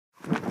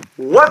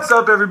What's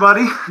up,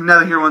 everybody?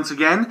 Nether here once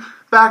again,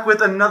 back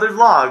with another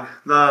vlog.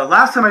 The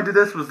last time I did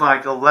this was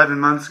like 11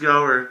 months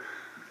ago or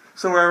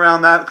somewhere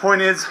around that. The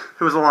point is,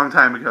 it was a long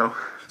time ago.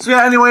 So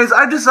yeah, anyways,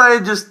 I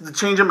decided just to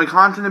change up my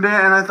content a bit,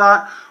 and I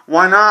thought,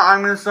 why not?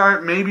 I'm going to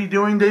start maybe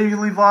doing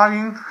daily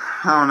vlogging.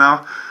 I don't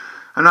know.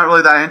 I'm not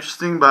really that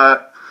interesting,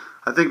 but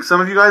I think some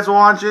of you guys will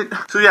watch it.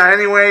 So yeah,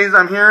 anyways,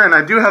 I'm here, and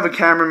I do have a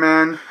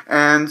cameraman,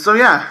 and so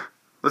yeah,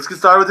 let's get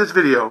started with this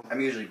video.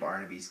 I'm usually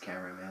Barnaby's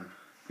cameraman.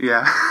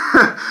 Yeah.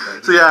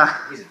 So yeah.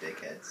 He's a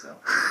dickhead, so.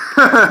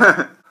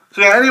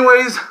 So yeah,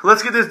 anyways,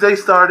 let's get this day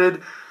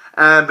started.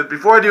 But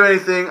before I do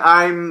anything,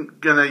 I'm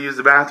gonna use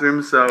the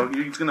bathroom, so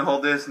you're just gonna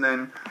hold this and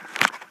then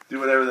do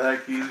whatever the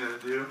heck he's gonna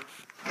do.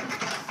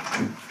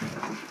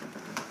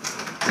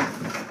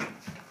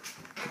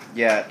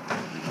 Yeah.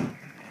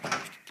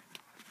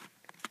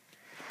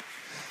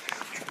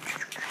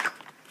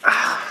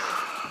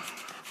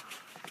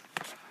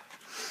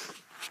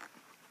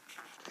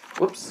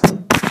 Whoops.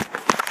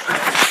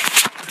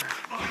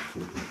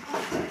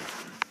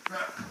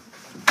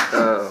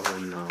 Oh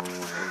no,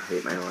 I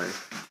hate my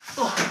life.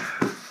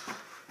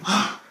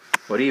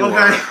 What do you want?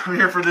 Okay, I'm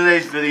here for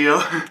today's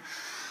video.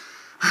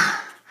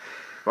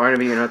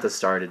 Barnaby, you're not the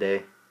star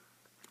today.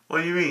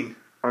 What do you mean?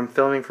 I'm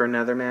filming for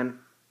another man.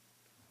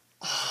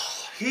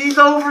 He's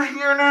over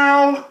here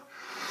now?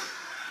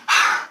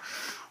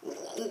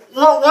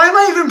 Well, why am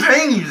I even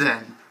paying you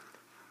then?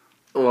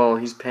 Well,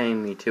 he's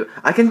paying me too.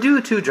 I can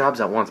do 2 jobs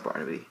at once,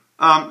 Barnaby.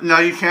 No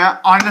you can't.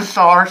 I'm the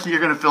star, so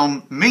you're gonna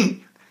film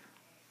me.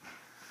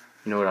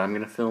 You know what I'm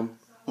gonna film?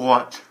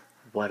 What?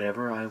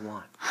 Whatever I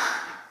want.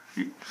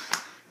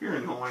 You're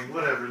annoying.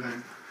 Whatever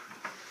then.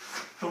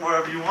 Film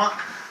whatever you want.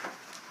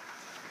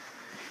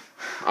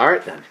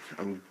 Alright then.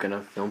 I'm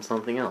gonna film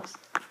something else.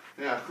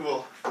 Yeah,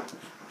 cool.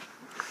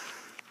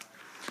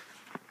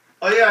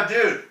 Oh yeah,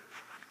 dude.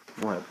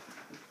 What?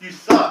 You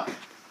suck.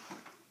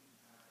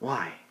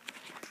 Why?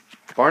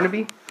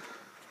 Barnaby?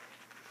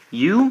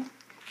 You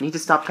need to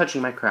stop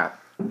touching my crap.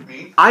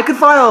 Me? I could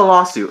file a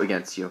lawsuit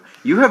against you.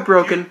 You have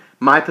broken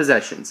my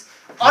possessions.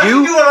 I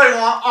can do what I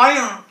want. I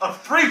am a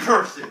free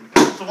person.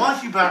 So why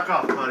don't you back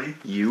up, buddy?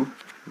 You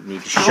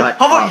need to shut up.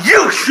 How about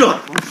you shut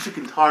up? I'm sick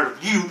and tired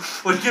of you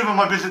giving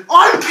my business.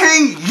 I'm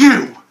paying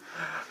you.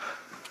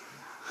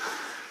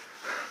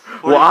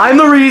 Well, I'm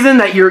the reason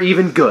that you're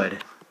even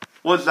good.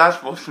 What's that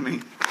supposed to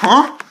mean?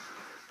 Huh?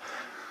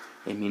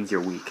 It means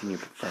you're weak and you're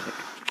pathetic.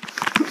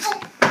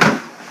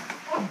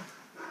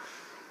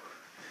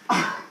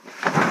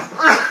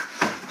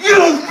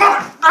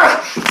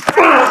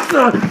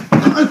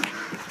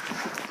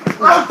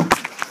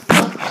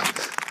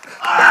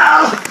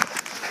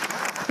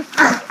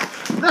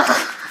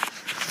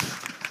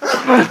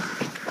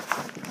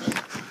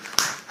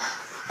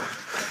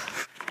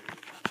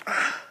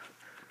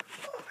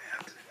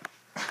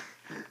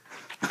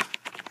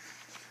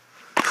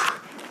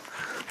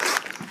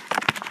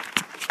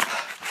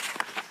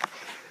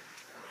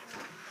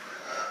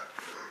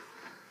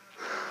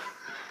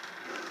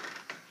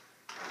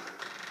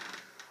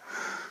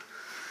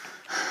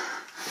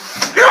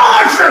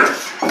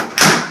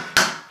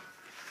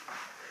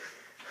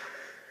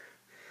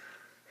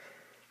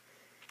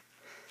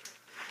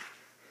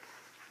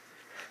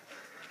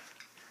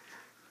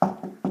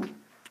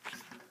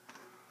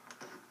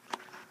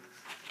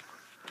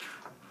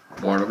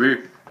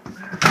 Barnaby.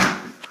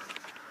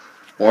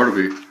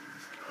 Barnaby.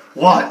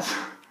 What?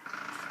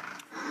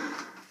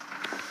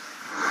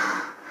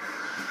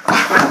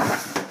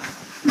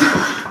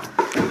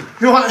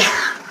 You know what?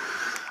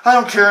 I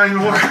don't care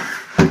anymore.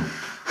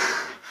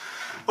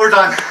 We're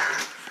done.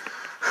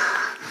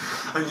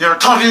 I'm never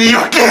talking to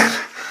you again.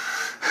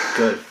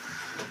 Good.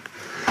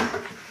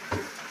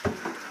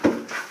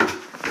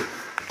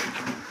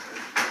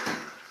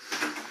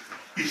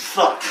 You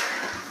suck.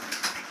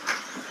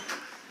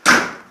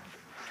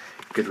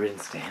 Good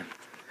riddance, Dan.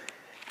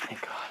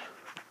 Thank God.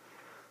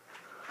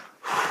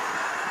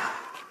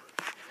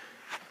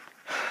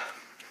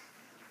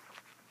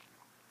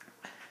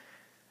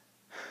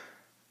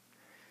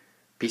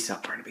 Peace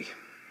out, Barnaby.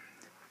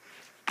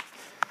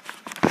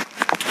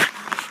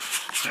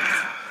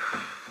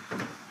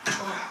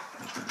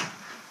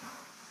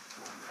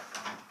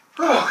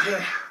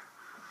 Okay.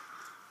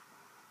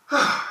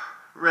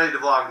 Ready to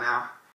vlog now.